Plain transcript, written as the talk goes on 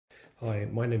Hi,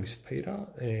 my name is Peter,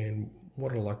 and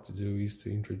what I'd like to do is to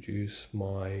introduce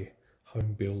my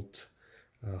home-built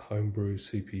Homebrew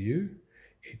CPU.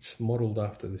 It's modeled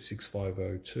after the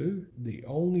 6502. The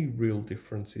only real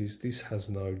difference is this has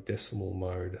no decimal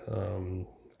mode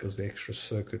because the extra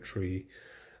circuitry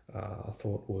I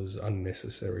thought was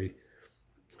unnecessary.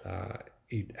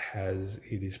 It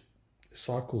is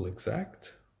cycle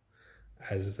exact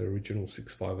as the original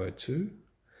 6502.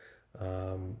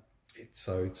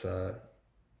 It's a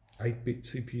 8-bit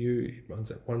CPU. It runs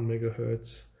at 1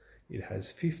 megahertz. It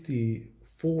has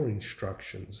 54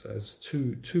 instructions, as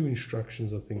two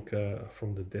instructions I think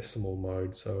from the decimal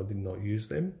mode, so I did not use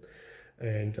them.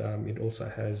 And it also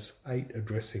has 8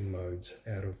 addressing modes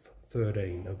out of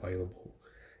 13 available.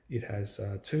 It has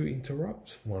 2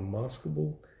 interrupts, one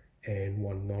maskable and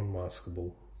one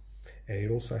non-maskable. And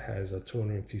it also has a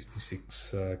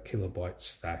 256 kilobyte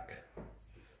stack.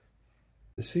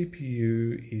 The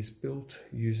CPU is built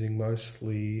using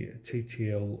mostly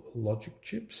TTL logic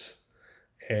chips,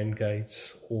 AND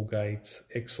gates, OR gates,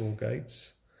 XOR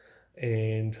gates,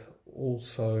 and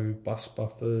also bus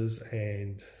buffers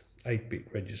and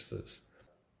 8-bit registers.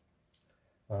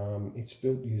 It's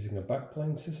built using a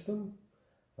backplane system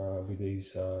with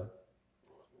these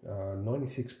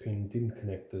 96-pin DIN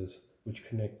connectors which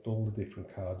connect all the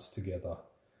different cards together.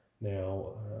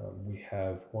 Now we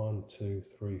have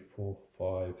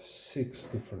 6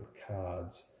 different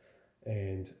cards,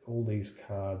 and all these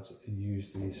cards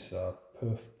use this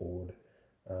perf board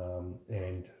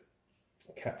and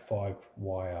Cat5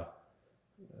 wire,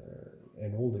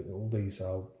 and all these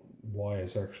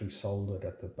wires are actually soldered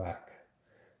at the back.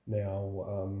 Now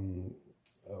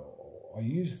I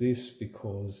use this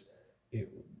because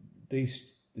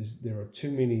there are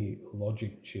too many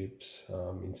logic chips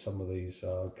in some of these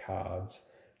cards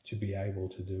to be able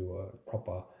to do a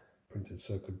proper printed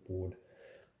circuit board.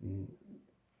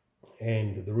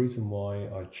 And the reason why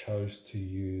I chose to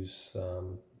use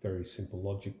very simple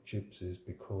logic chips is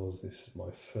because this is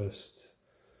my first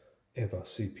ever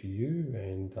CPU,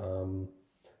 and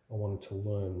I wanted to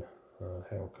learn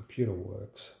how a computer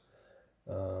works.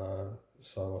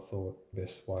 So I thought the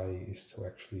best way is to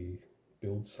actually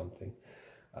build something.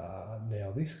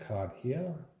 Now this card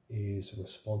here is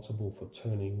responsible for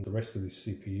turning the rest of this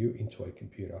CPU into a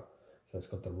computer. So it's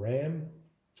got the RAM,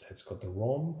 it's got the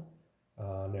ROM.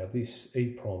 Now this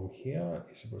Eprom here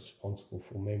is responsible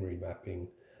for memory mapping.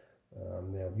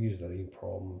 Now I've used that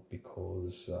Eprom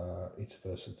because it's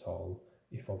versatile.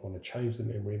 If I want to change the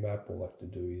memory map, all I have to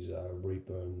do is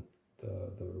reburn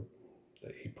the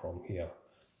Eprom here.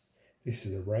 This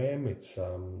is a RAM. It's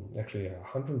actually a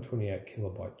 128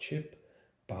 kilobyte chip,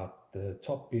 but the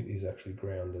top bit is actually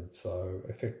grounded, so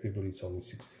effectively it's only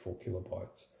 64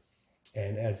 kilobytes.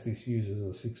 And as this uses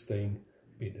a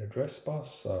 16-bit address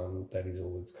bus, that is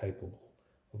all it's capable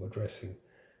of addressing.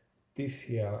 This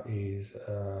here is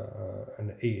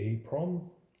an EEPROM,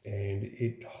 and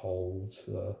it holds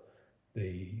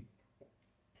the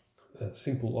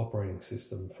simple operating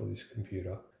system for this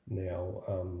computer. Now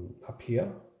up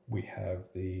here we have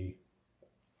the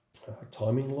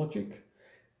timing logic.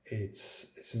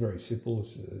 It's very simple.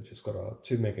 It's just got a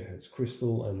 2 megahertz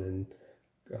crystal and then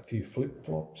a few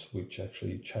flip-flops which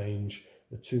actually change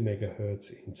the 2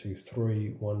 megahertz into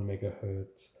 3 1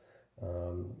 megahertz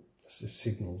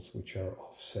signals which are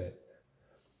offset.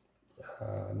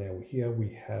 Now here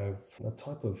we have a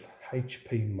type of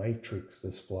HP matrix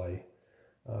display.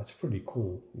 It's pretty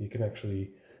cool. You can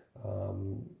actually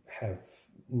have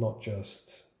not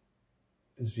just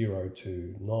 0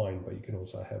 to 9, but you can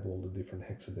also have all the different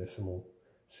hexadecimal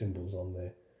symbols on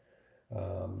there.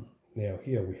 Now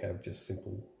here we have just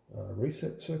simple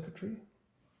reset circuitry,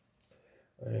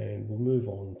 and we'll move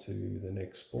on to the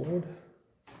next board.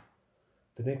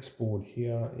 The next board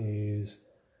here is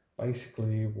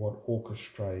basically what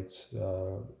orchestrates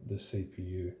the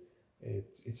CPU.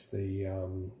 It's the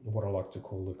what I like to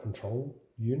call the control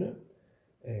unit,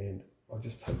 and I'll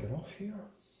just take it off here.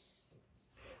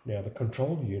 Now the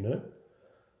control unit,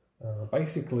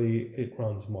 basically it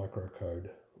runs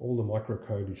microcode. All the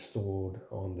microcode is stored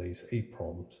on these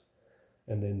Eproms,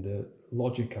 and then the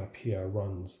logic up here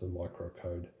runs the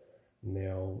microcode.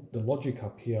 Now the logic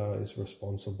up here is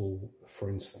responsible, for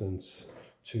instance,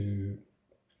 to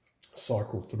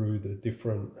cycle through the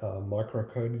different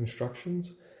microcode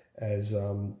instructions. As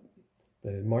the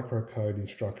microcode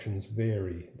instructions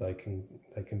vary, they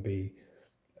can be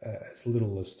as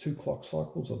little as 2 clock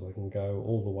cycles, or they can go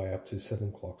all the way up to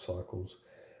 7 clock cycles.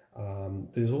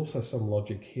 There's also some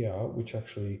logic here which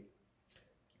actually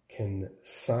can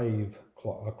save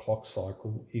a clock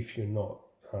cycle if you're not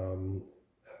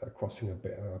crossing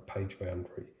a page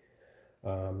boundary.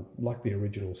 like the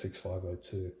original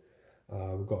 6502.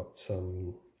 We've got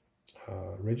some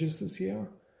registers here.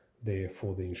 They're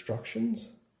for the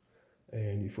instructions.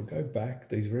 And if we go back,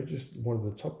 these registers, one of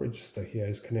the top register here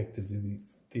is connected to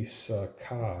this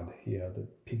card here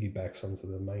that piggybacks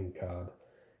onto the main card.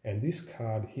 And this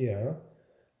card here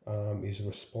is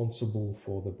responsible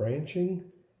for the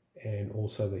branching and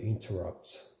also the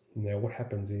interrupts. Now what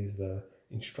happens is the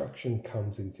instruction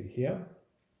comes into here,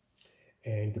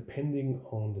 and depending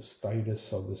on the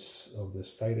status of the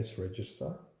status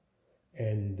register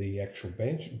and the actual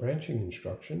branching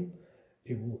instruction,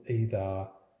 it will either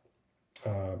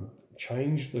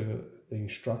change the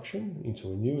instruction into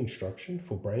a new instruction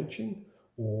for branching,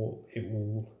 or it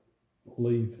will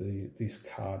leave this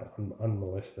card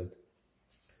unmolested.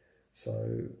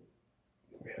 So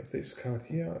we have this card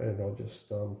here, and I'll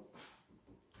just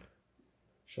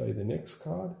show you the next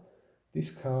card. This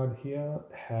card here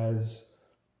has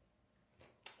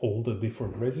all the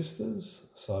different registers.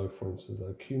 So for instance, the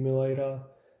accumulator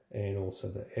and also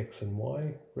the X and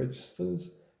Y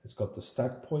registers. It's got the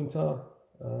stack pointer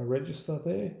register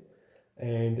there,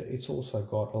 and it's also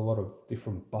got a lot of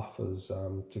different buffers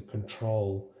to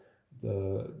control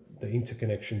the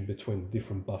interconnection between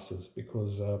different buses,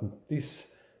 because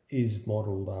this is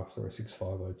modeled after a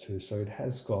 6502, so it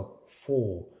has got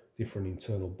 4 different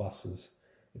internal buses.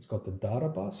 It's got the data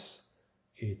bus,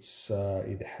 it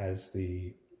has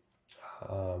the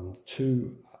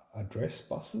 2 address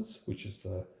buses, which is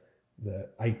the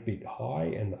 8-bit high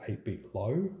and the 8-bit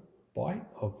low byte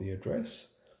of the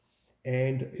address,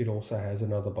 and it also has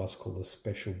another bus called a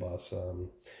special bus,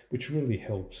 which really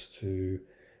helps to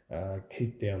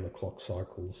keep down the clock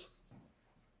cycles.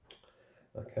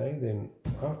 Okay, then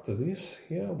after this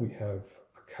here we have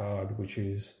a card which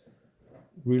is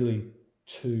really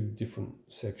 2 different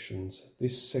sections.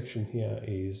 This section here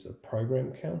is a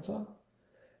program counter,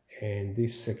 and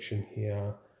this section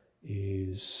here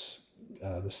is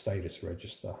the status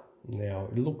register. Now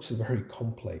it looks very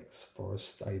complex for a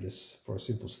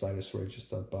simple status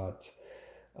register, but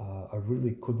I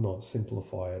really could not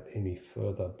simplify it any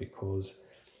further, because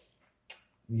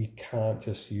you can't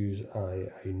just use a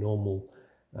normal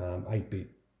 8-bit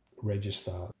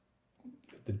register.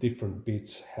 The different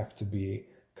bits have to be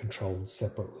controlled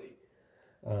separately.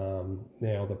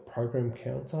 Now the program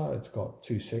counter, it's got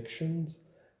 2 sections.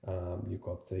 You've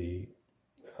got the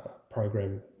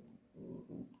program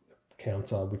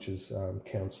counter, which is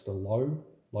counts the low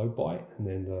byte, and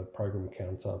then the program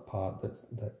counter part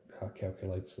that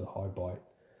calculates the high byte.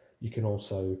 You can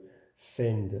also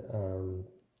send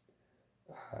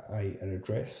an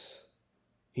address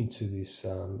into this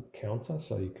counter,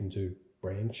 so you can do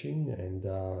branching and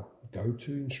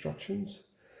go-to instructions.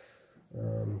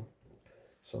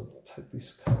 So I'll take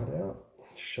this card out,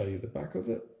 show you the back of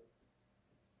it.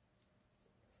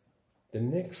 The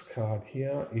next card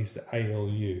here is the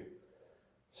ALU.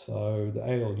 So the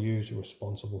ALU is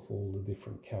responsible for all the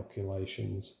different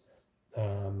calculations.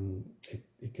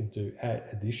 It can do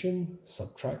addition,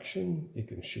 subtraction, it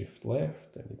can shift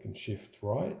left, and it can shift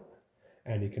right,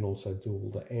 and it can also do all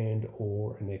the AND,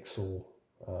 OR, and XOR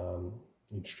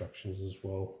instructions as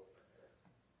well.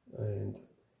 And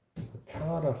the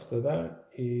card after that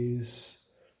is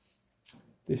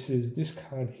this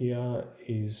card here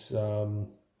is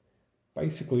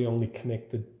basically only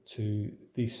connected to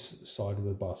this side of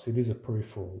the bus. It is a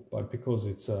peripheral, but because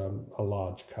it's a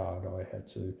large card, I had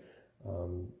to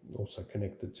also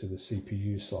connect it to the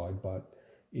CPU side, but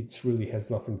it really has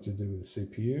nothing to do with the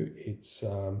CPU. It's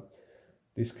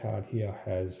this card here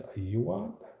has a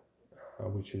UART,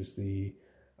 which is the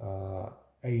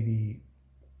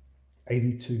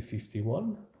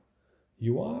 8251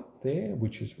 UART there,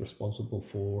 which is responsible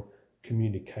for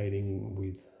communicating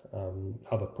with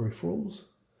other peripherals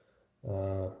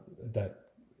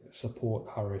that support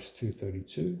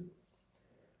RS-232,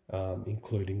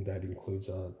 includes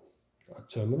a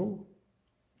terminal.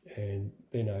 And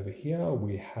then over here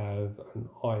we have an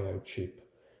IO chip.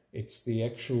 It's the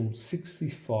actual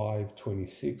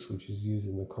 6526, which is used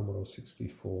in the Commodore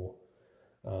 64.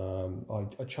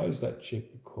 I chose that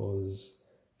chip because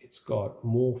it's got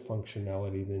more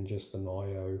functionality than just an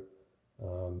IO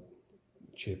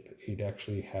chip. It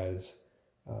actually has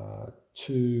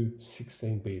 2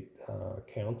 16-bit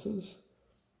counters,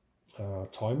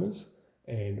 timers,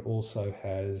 and also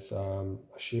has a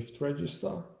shift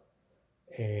register,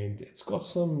 and it's got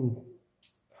some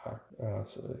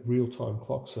real-time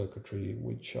clock circuitry,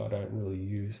 which I don't really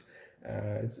use.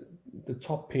 The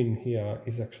top pin here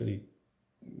is actually,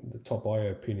 the top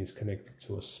IO pin is connected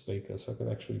to a speaker, so I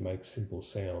can actually make simple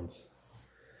sounds.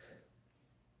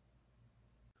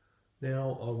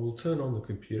 Now I will turn on the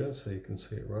computer so you can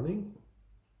see it running.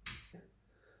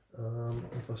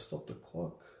 If I stop the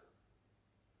clock,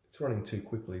 it's running too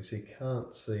quickly, so you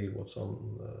can't see what's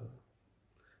on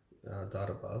the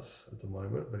data bus at the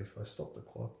moment, but if I stop the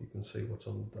clock, you can see what's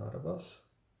on the data bus.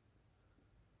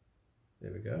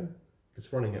 There we go.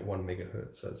 It's running at 1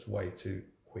 megahertz, so it's way too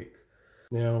quick.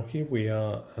 Now here we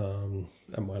are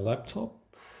at my laptop.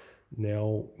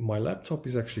 Now my laptop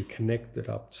is actually connected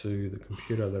up to the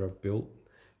computer that I've built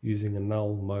using a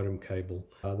null modem cable.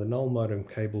 The null modem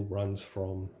cable runs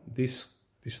from this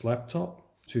laptop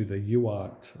to the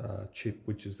UART chip,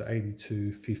 which is the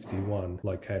 8251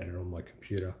 located on my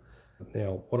computer.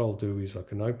 Now what I'll do is I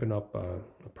can open up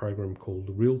a program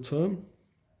called RealTerm,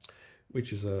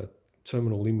 which is a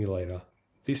terminal emulator.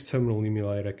 This terminal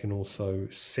emulator can also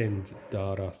send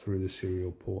data through the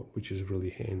serial port, which is really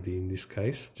handy in this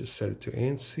case. Just set it to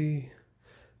ANSI,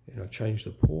 and I change the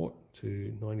port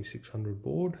to 9600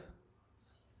 baud.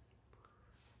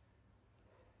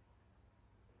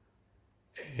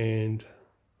 And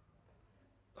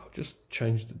I'll just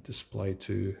change the display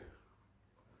to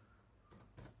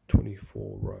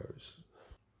 24 rows.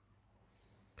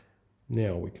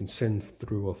 Now we can send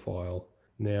through a file.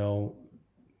 Now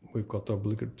we've got the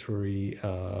obligatory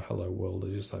hello world.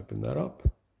 I just open that up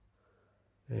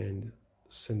and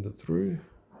send it through.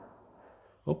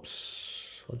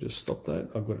 Oops, I'll just stop that.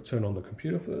 I've got to turn on the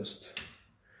computer first.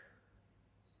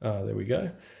 There we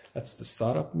go. That's the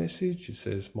startup message. It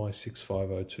says my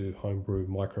 6502 Homebrew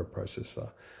microprocessor.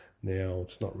 Now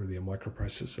it's not really a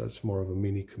microprocessor, it's more of a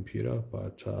mini computer,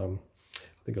 but I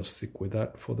think I'll stick with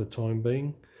that for the time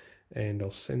being. And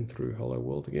I'll send through hello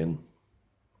world again.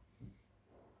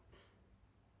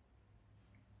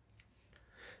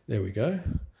 There we go,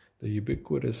 the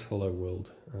ubiquitous hello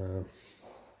world. Now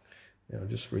I'll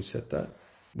just reset that.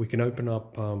 We can open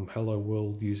up hello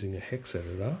world using a hex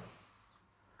editor.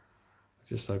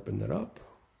 Just open that up.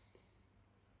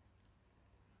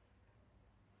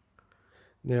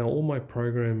 Now all my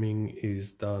programming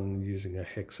is done using a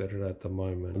hex editor at the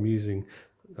moment. I'm using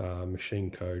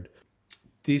machine code.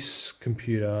 This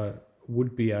computer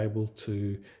would be able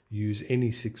to use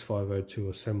any 6502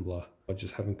 assembler. I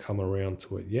just haven't come around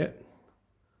to it yet.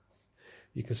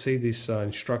 You can see this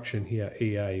instruction here,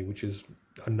 EA, which is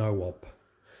a no-op.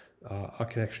 I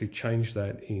can actually change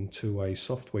that into a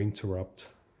software interrupt.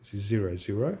 This is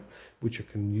 00, which I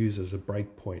can use as a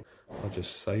breakpoint. I'll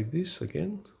just save this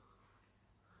again.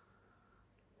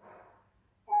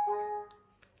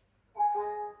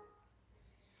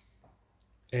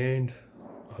 And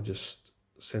I'll just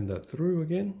send that through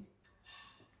again.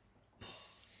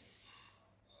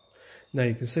 Now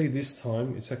you can see this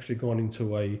time it's actually gone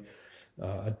into a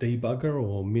debugger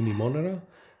or mini monitor,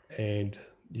 and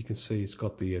you can see it's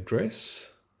got the address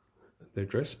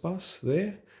bus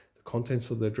there, the contents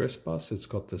of the address bus. It's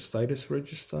got the status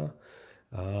register,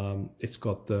 it's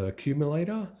got the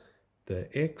accumulator, the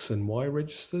X and Y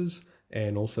registers,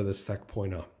 and also the stack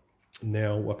pointer.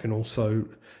 Now I can also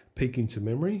peek into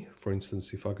memory. For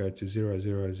instance, if I go to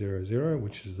 0000,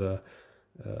 which is the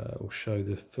will show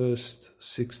the first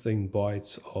 16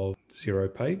 bytes of 0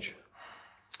 page.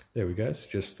 There we go, it's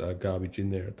just garbage in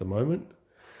there at the moment.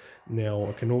 Now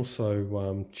I can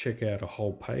also check out a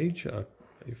whole page.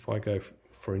 If I go,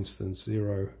 for instance,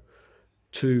 0200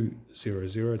 to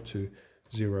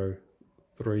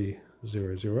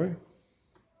 0300,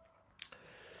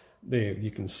 there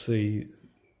you can see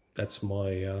that's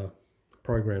my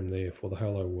program there for the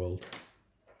hello world.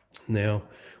 Now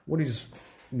what is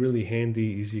really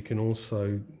handy is you can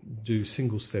also do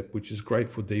single step, which is great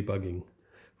for debugging.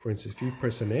 For instance, if you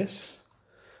press an S,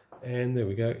 and there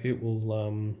we go, it will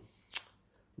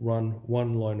run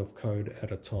one line of code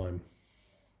at a time.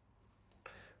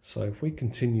 So if we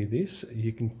continue this,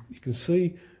 you can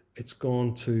see it's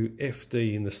gone to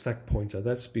FD in the stack pointer.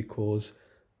 That's because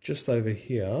just over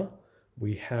here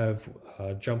we have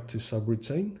jumped to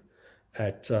subroutine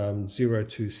at 0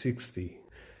 to 60.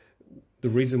 The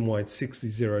reason why it's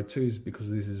 6002 is because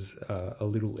this is a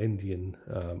little endian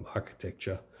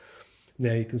architecture.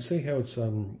 Now you can see how it's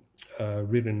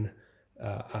written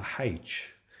a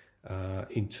H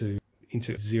into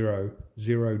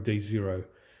 0D0.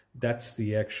 That's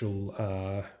the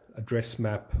actual address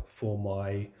map for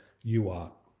my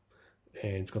UART.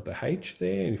 And it's got the H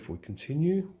there, and if we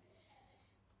continue,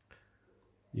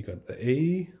 you got the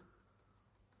E,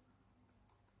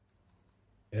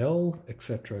 L,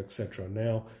 etc, etc.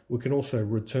 Now we can also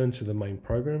return to the main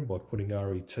program by putting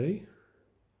RET,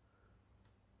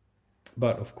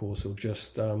 but of course it'll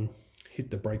just hit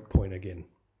the breakpoint again.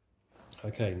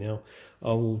 Okay, now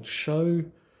I will show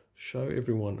show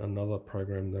everyone another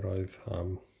program that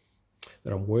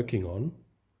I'm working on.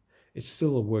 It's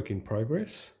still a work in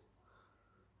progress,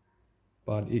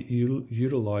 but it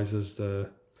utilizes the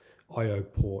I/O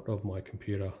port of my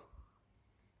computer.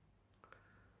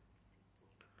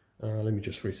 Let me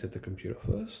just reset the computer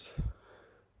first.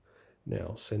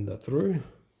 Now send that through.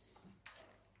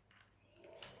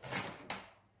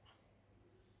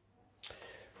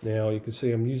 Now you can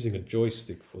see I'm using a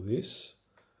joystick for this.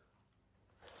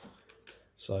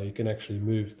 So you can actually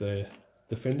move the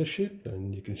defender ship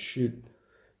and you can shoot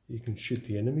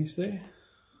the enemies there.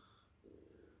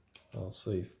 I'll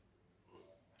see.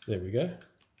 There we go.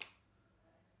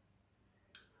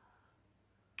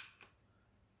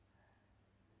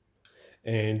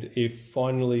 And if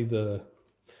finally the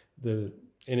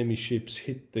enemy ships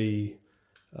hit the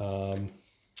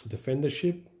defender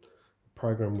ship, the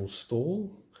program will stall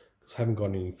because I haven't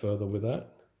gone any further with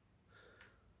that.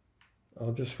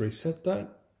 I'll just reset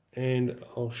that and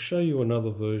I'll show you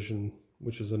another version,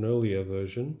 which is an earlier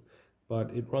version, but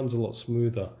it runs a lot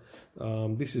smoother.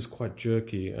 This is quite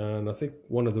jerky, and I think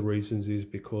one of the reasons is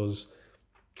because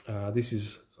this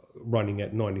is running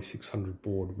at 9600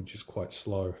 baud, which is quite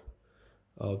slow.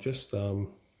 I'll just load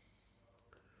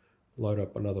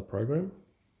up another program,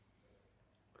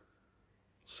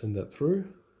 send that through.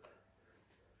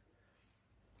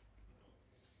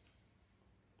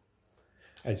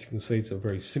 As you can see, it's a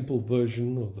very simple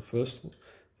version of the first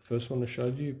one I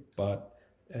showed you, but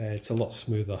it's a lot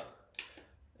smoother.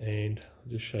 And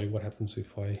I'll just show you what happens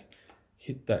if I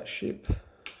hit that ship.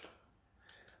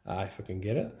 If I can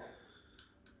get it.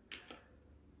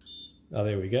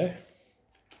 There we go.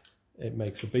 It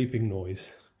makes a beeping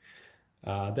noise.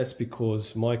 That's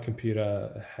because my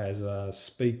computer has a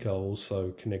speaker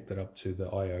also connected up to the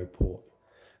I/O port.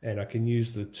 And I can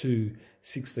use the two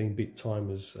 16-bit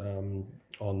timers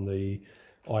on the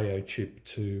I/O chip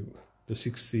to the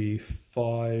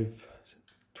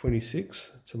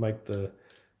 6526 to make the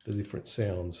different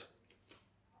sounds.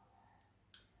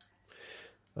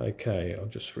 Okay, I'll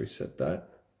just reset that.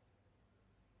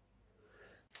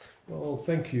 Well,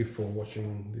 thank you for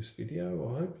watching this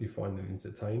video. I hope you find it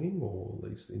entertaining or at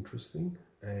least interesting,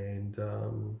 and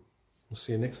we'll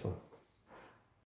see you next time.